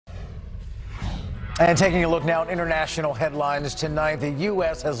And taking a look now at international headlines tonight, the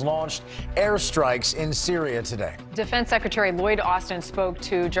U.S. has launched airstrikes in Syria today. Defense Secretary Lloyd Austin spoke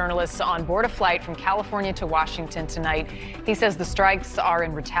to journalists on board a flight from California to Washington tonight. He says the strikes are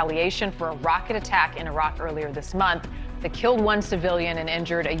in retaliation for a rocket attack in Iraq earlier this month that killed one civilian and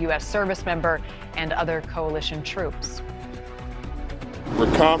injured a U.S. service member and other coalition troops.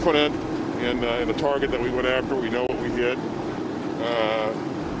 We're confident in the target that we went after. We know what we hit.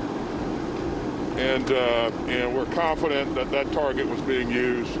 And we're confident that that target was being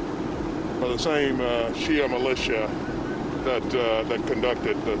used by the same Shia militia that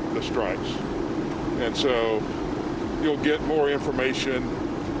conducted the strikes. And so you'll get more information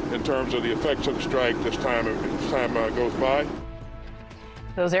in terms of the effects of the strike as time goes by.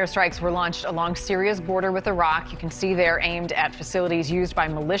 Those airstrikes were launched along Syria's border with Iraq. You can see they're aimed at facilities used by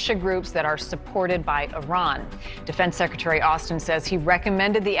militia groups that are supported by Iran. Defense Secretary Austin says he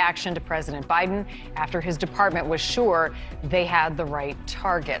recommended the action to President Biden after his department was sure they had the right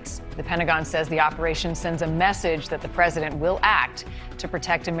targets. The Pentagon says the operation sends a message that the president will act to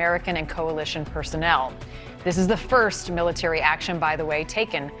protect American and coalition personnel. This is the first military action, by the way,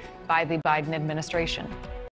 taken by the Biden administration.